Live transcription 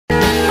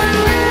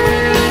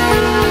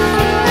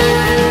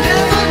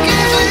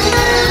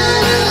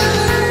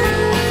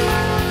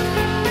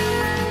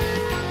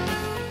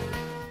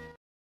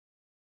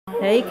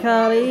Hey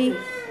Carly,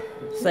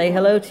 say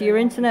hello to your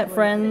internet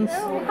friends.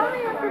 Oh, hi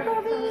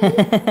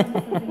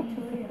everybody.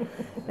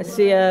 I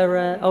see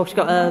her, oh, she's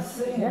got a...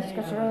 Yes, she's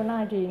got her own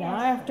ID now.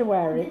 I have to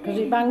wear it because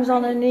it bangs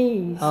on her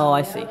knees. Oh,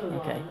 I see,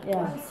 okay.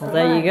 Yeah. Well,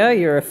 there you go,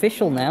 you're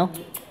official now.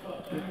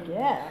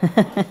 Yeah.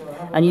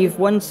 And you've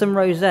won some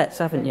rosettes,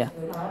 haven't you?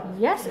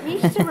 Yes,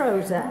 Easter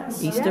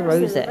rosettes. Easter yes,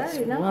 rosettes,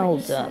 very nice. well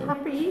done.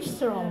 Happy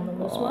Easter on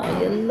them as well.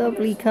 Oh, you're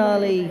lovely,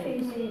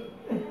 Carly.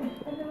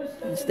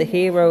 It's the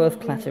hero of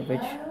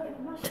Clatterbridge.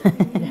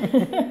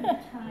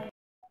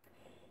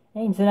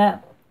 Hey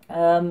internet,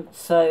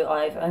 so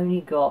I've only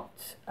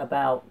got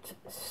about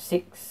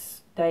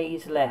 6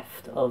 days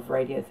left of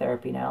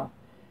radiotherapy now,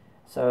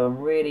 so I'm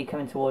really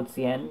coming towards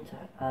the end.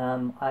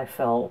 I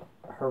felt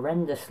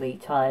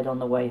horrendously tired on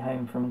the way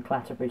home from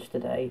Clatterbridge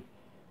today,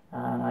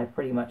 and I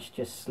pretty much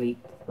just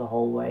slept the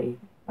whole way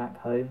back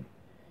home.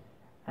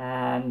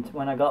 And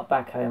when I got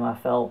back home I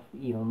felt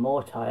even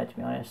more tired, to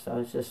be honest. I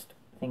was just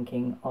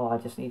thinking, oh, I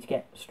just need to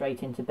get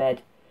straight into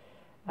bed,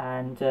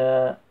 and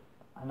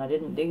I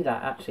didn't do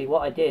that. Actually,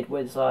 what I did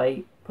was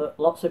I put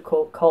lots of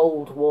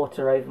cold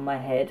water over my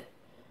head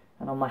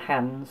and on my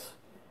hands,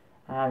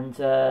 and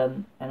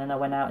then I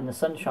went out in the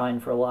sunshine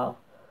for a while.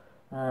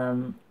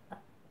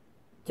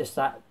 Just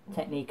that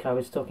technique I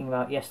was talking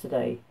about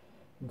yesterday,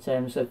 in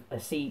terms of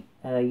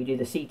you do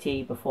the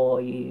CT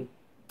before you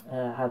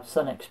have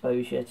sun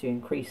exposure to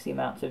increase the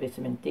amount of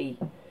vitamin D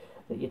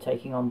that you're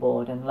taking on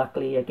board. And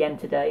luckily, again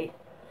today,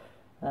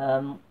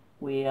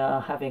 we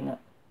are having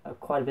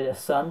quite a bit of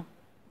sun,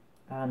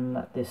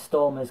 and this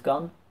storm has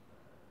gone.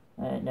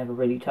 It never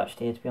really touched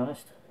here, to be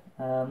honest,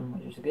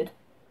 which was good.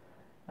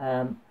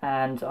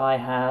 And I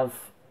have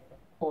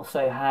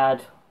also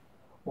had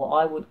what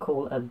I would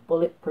call a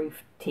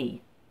bulletproof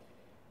tea.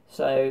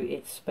 So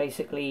it's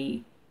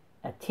basically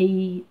a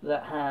tea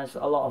that has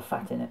a lot of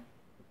fat in it,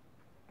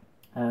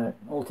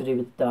 all to do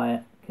with the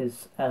diet,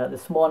 because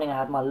this morning I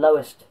had my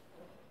lowest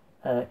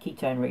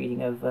ketone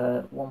reading of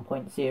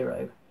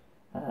 1.0,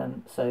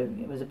 so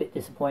it was a bit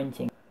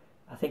disappointing.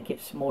 I think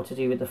it's more to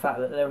do with the fact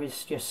that there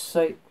is just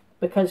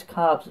because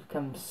carbs have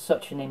become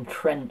such an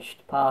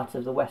entrenched part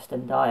of the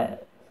Western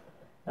diet.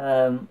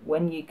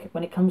 When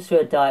it comes to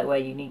a diet where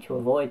you need to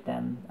avoid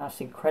them, that's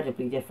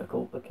incredibly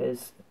difficult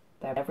because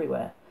they're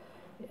everywhere.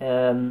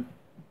 For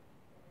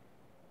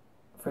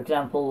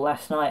example,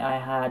 last night I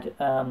had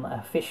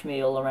a fish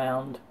meal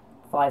around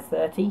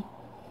 5:30.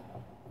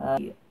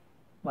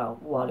 Well,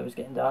 while it was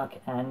getting dark,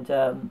 and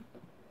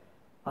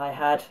I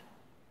had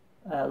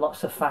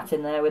lots of fat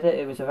in there with it.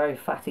 It was a very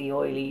fatty,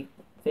 oily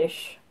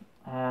fish,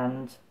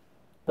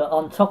 but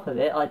on top of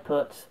it I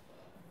put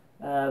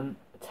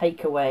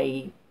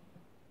takeaway,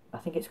 I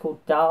think it's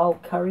called dal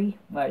curry,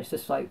 where it's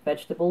just like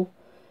vegetable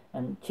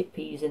and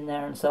chickpeas in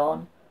there and so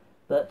on.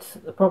 But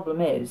the problem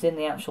is, in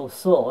the actual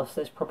sauce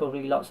there's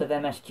probably lots of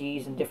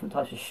MSGs and different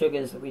types of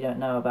sugars that we don't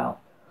know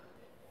about.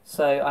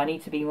 So I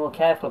need to be more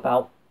careful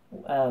about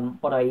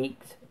what I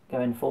eat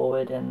going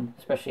forward, and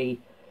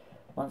especially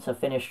once I've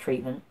finished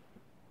treatment.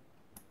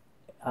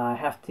 I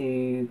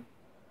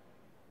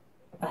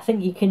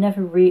think you can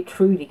never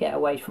truly get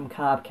away from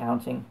carb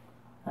counting,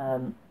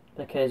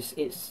 because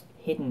it's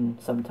hidden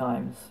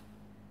sometimes.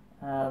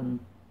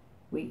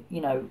 We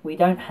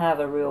don't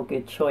have a real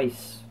good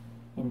choice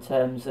in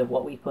terms of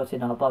what we put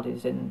in our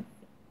bodies in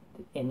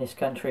this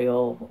country,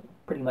 or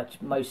pretty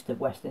much most of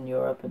Western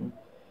Europe and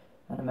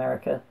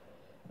America,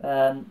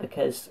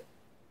 because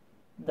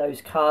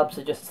those carbs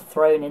are just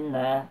thrown in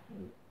there,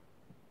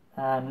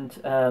 and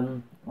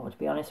well, to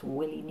be honest,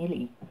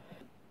 willy-nilly.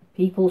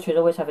 People should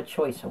always have a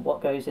choice of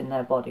what goes in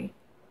their body.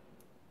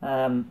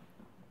 Now,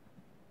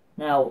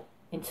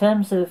 in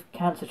terms of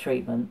cancer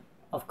treatment,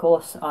 of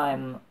course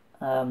I'm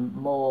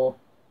more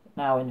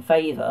now in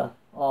favour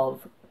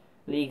of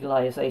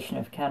legalisation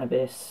of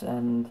cannabis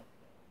and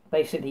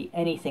basically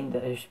anything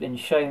that has been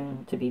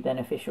shown to be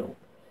beneficial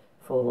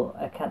for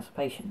a cancer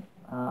patient.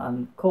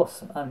 Of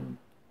course, I'm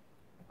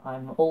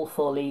all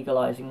for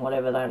legalising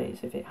whatever that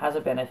is. If it has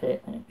a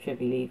benefit, then it should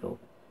be legal.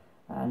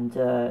 And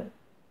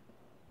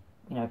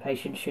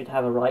patients should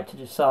have a right to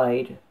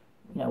decide,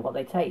 what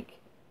they take.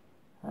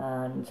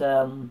 And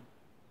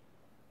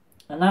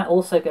that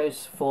also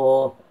goes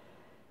for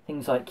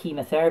things like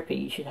chemotherapy.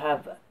 You should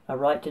have a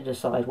right to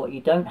decide what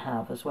you don't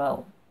have as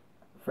well.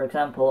 For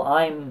example,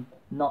 I'm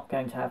not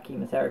going to have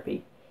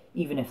chemotherapy,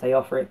 even if they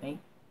offer it me.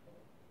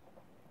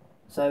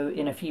 So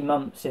in a few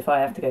months, if I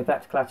have to go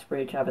back to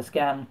Clatterbridge, have a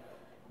scan,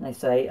 and they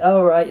say, oh,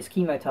 all right, it's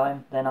chemo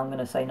time, then I'm going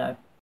to say no.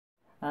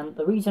 And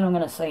the reason I'm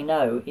going to say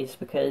no is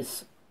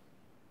because,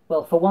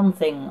 well, for one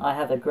thing, I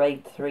have a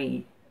grade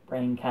 3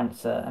 brain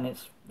cancer, and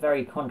it's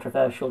very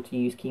controversial to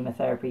use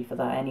chemotherapy for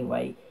that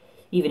anyway,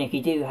 even if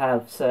you do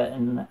have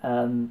certain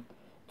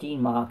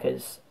gene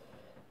markers.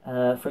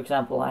 For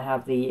example, I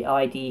have the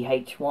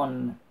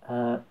IDH1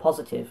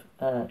 positive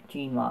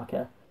gene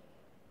marker.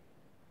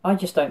 I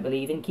just don't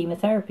believe in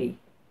chemotherapy.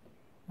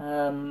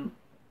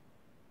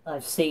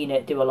 I've seen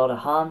it do a lot of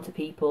harm to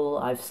people.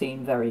 I've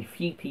seen very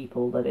few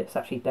people that it's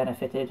actually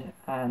benefited,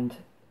 and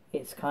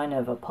it's kind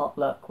of a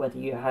potluck whether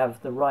you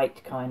have the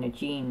right kind of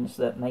genes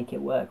that make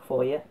it work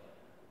for you.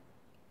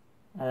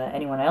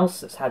 Anyone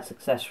else that's had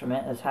success from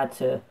it has had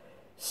to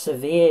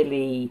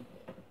severely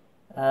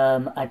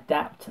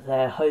adapt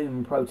their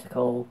home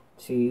protocol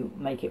to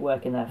make it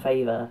work in their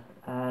favour.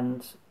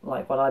 And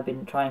like what I've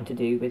been trying to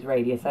do with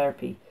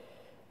radiotherapy,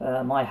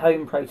 my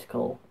home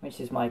protocol, which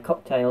is my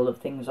cocktail of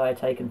things I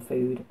take and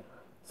food,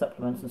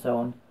 supplements and so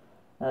on,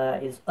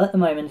 is at the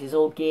moment is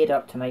all geared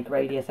up to make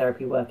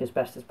radiotherapy work as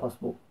best as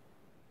possible.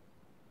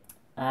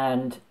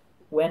 And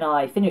when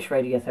I finish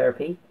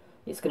radiotherapy,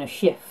 it's going to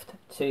shift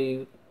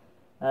to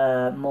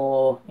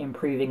more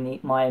improving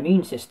my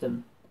immune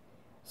system.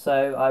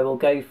 So I will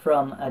go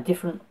from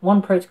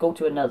one protocol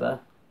to another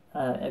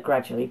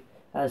gradually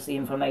as the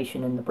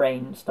inflammation in the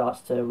brain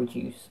starts to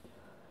reduce.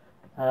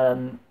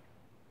 And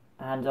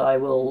I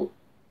will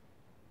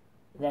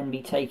then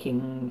be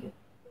taking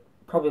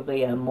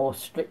probably a more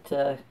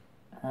stricter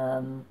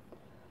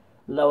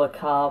lower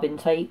carb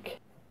intake.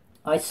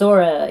 I saw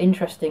an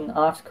interesting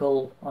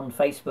article on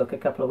Facebook a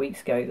couple of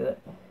weeks ago that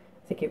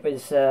I think it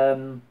was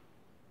The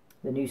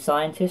New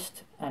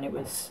Scientist, and it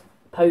was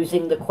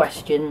posing the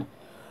question,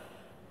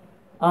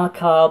 are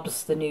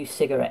carbs the new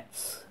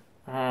cigarettes?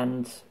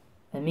 And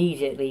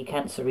immediately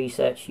Cancer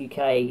Research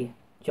UK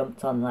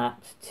jumped on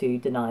that to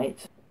deny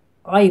it.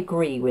 I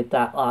agree with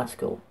that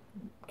article.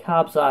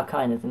 Carbs are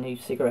kind of the new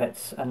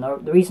cigarettes, and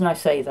the reason I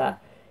say that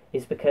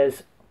is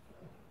because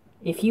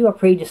if you are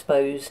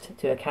predisposed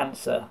to a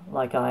cancer,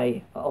 like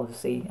I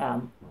obviously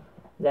am,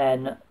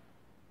 then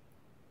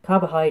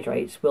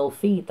carbohydrates will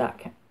feed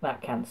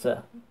that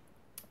cancer.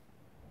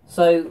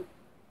 So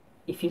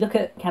if you look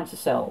at cancer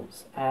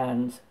cells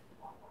and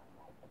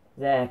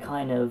their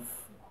kind of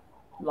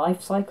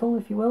life cycle,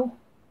 if you will,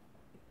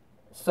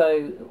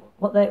 so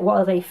what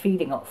are they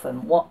feeding off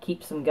and what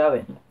keeps them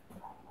going?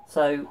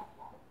 So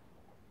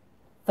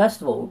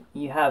first of all,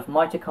 you have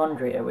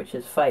mitochondria, which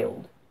has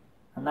failed,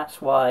 and that's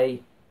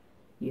why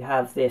you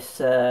have this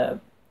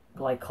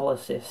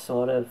glycolysis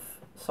sort of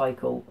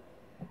cycle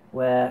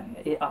where...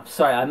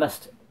 sorry, I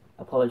must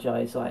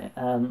apologise.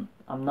 I'm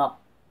not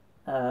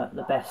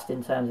the best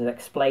in terms of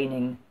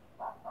explaining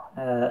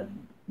the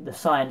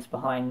science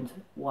behind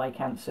why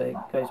cancer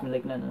goes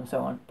malignant and so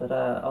on, but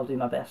I'll do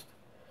my best.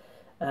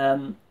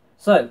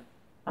 So,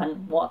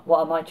 and what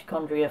are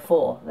mitochondria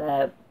for?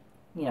 They're,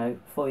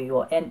 for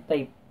your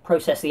they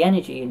process the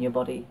energy in your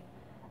body,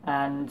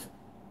 and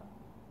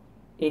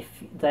if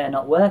they're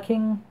not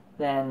working,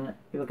 then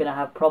you're going to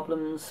have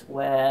problems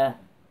where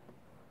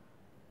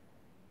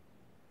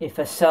if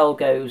a cell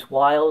goes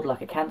wild,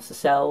 like a cancer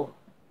cell,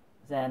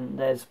 then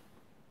there's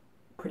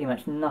pretty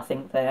much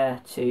nothing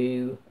there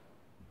to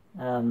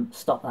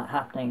stop that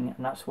happening,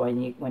 and that's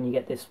when you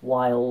get this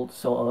wild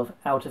sort of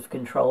out of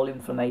control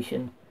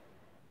inflammation.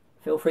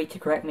 Feel free to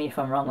correct me if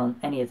I'm wrong on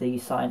any of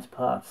these science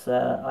parts.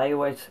 I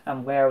always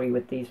am wary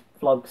with these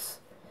vlogs.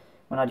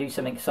 When I do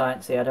something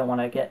sciencey, I don't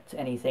want to get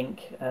anything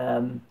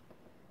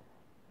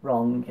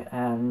wrong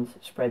and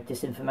spread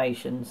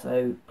disinformation.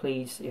 So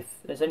please, if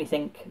there's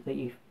anything that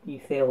you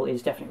feel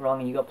is definitely wrong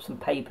and you've got some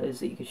papers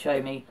that you could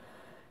show me,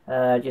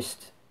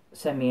 just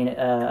send me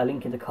a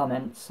link in the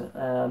comments,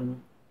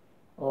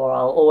 or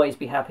I'll always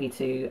be happy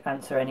to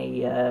answer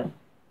any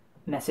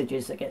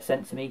messages that get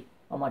sent to me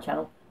on my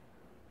channel.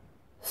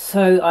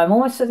 So I'm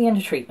almost at the end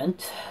of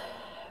treatment.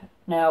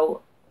 Now,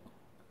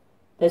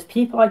 there's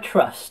people I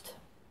trust,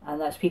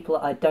 and there's people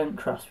that I don't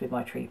trust with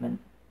my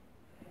treatment.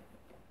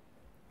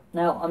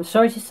 Now, I'm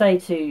sorry to say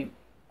to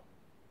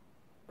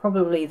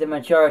probably the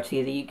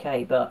majority of the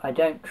UK, but I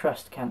don't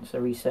trust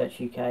Cancer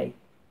Research UK.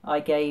 I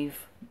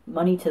gave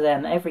money to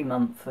them every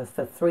month for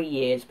 3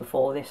 years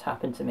before this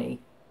happened to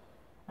me,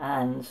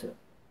 and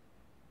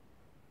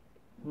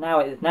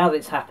now that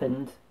it's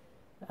happened,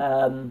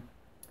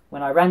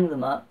 when I rang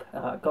them up,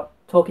 got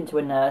talking to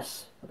a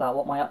nurse about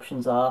what my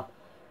options are,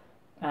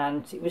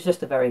 and it was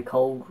just a very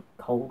cold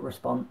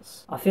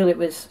response. I feel it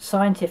was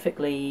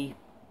scientifically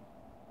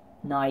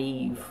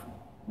naive,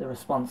 the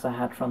response I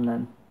had from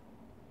them.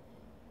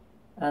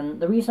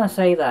 And the reason I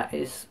say that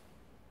is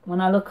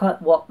when I look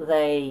at what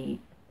they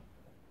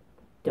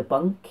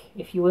debunk,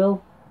 if you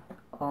will,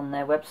 on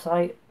their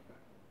website,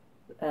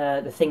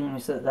 the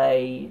things that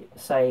they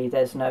say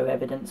there's no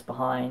evidence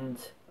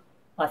behind,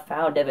 I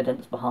found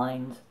evidence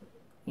behind,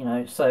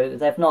 so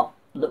they've not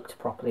looked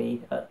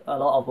properly at a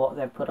lot of what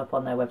they've put up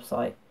on their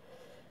website.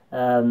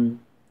 And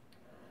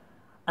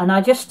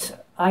I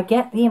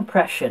get the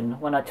impression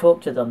when I talk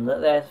to them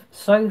that they're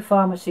so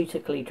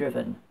pharmaceutically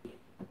driven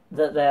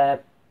that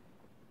they're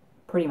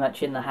pretty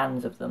much in the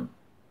hands of them,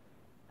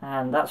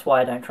 and that's why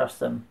I don't trust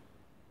them.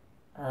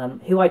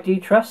 Who I do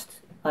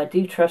trust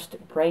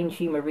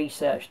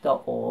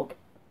braintumorresearch.org,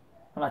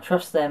 and I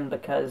trust them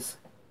because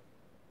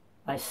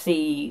I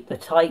see the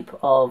type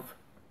of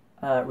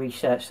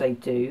research they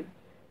do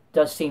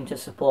does seem to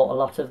support a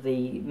lot of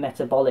the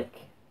metabolic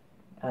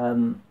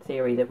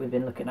theory that we've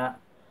been looking at,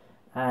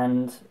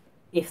 and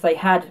if they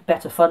had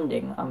better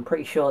funding, I'm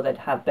pretty sure they'd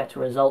have better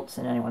results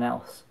than anyone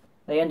else.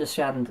 They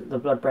understand the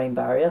blood-brain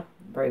barrier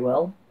very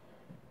well.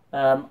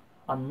 I'm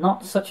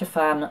not such a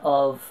fan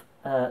of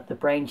the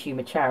brain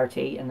tumour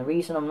charity, and the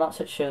reason I'm not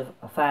such a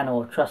fan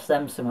or trust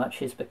them so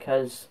much is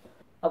because,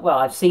 well,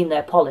 I've seen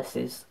their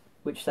policies,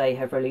 which they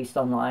have released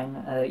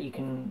online. You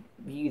can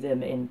view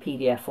them in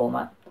PDF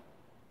format,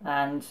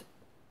 and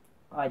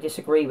I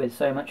disagree with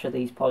so much of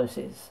these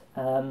policies.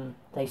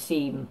 They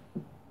seem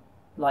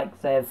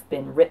like they've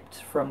been ripped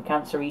from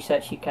Cancer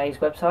Research UK's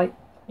website.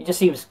 It just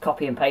seems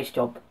copy and paste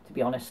job, to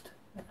be honest.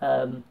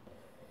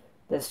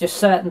 There's just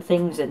certain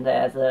things in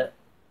there that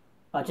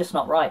are just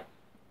not right,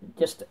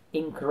 just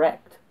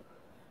incorrect.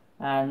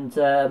 And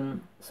so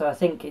I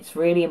think it's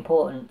really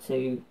important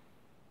to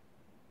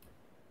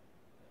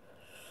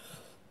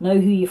know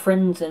who your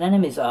friends and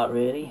enemies are,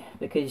 really,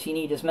 because you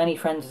need as many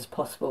friends as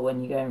possible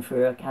when you're going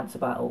through a cancer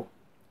battle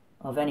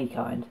of any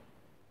kind.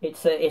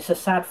 It's a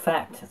sad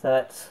fact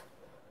that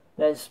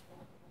there's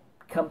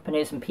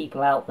companies and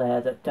people out there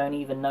that don't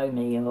even know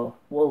me or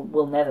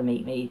will never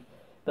meet me,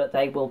 but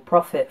they will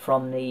profit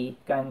from me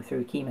going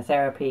through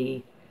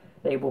chemotherapy.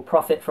 They will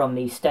profit from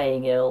me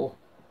staying ill.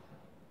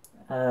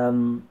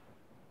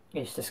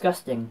 It's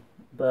disgusting,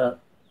 but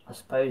I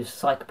suppose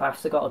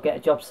psychopaths have got to get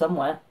a job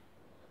somewhere.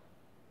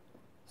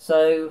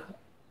 So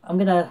I'm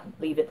going to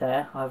leave it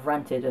there. I've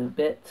ranted a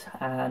bit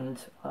and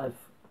I've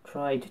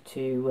tried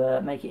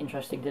to make it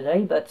interesting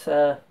today, but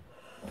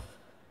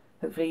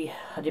hopefully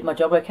I did my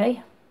job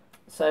okay.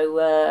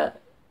 So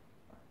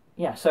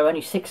yeah, so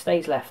only 6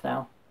 days left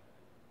now.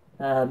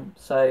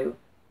 So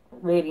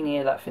really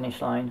near that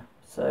finish line.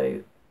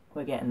 So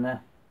we're getting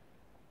there.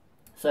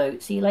 So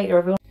see you later,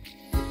 everyone.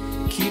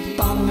 Keep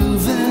on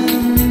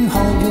moving,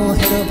 hold your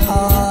head up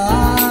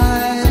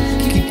high.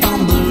 Keep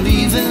on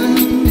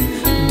believing,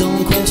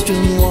 don't question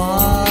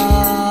why.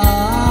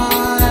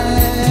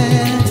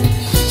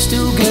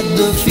 Still get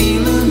the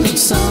feeling that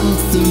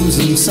something's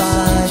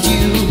inside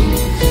you.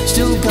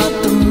 Still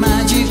got the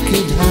magic,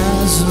 it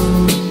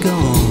hasn't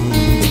gone.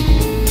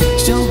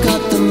 Still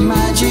got the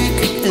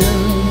magic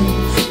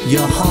in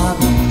your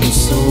heart and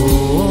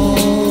soul.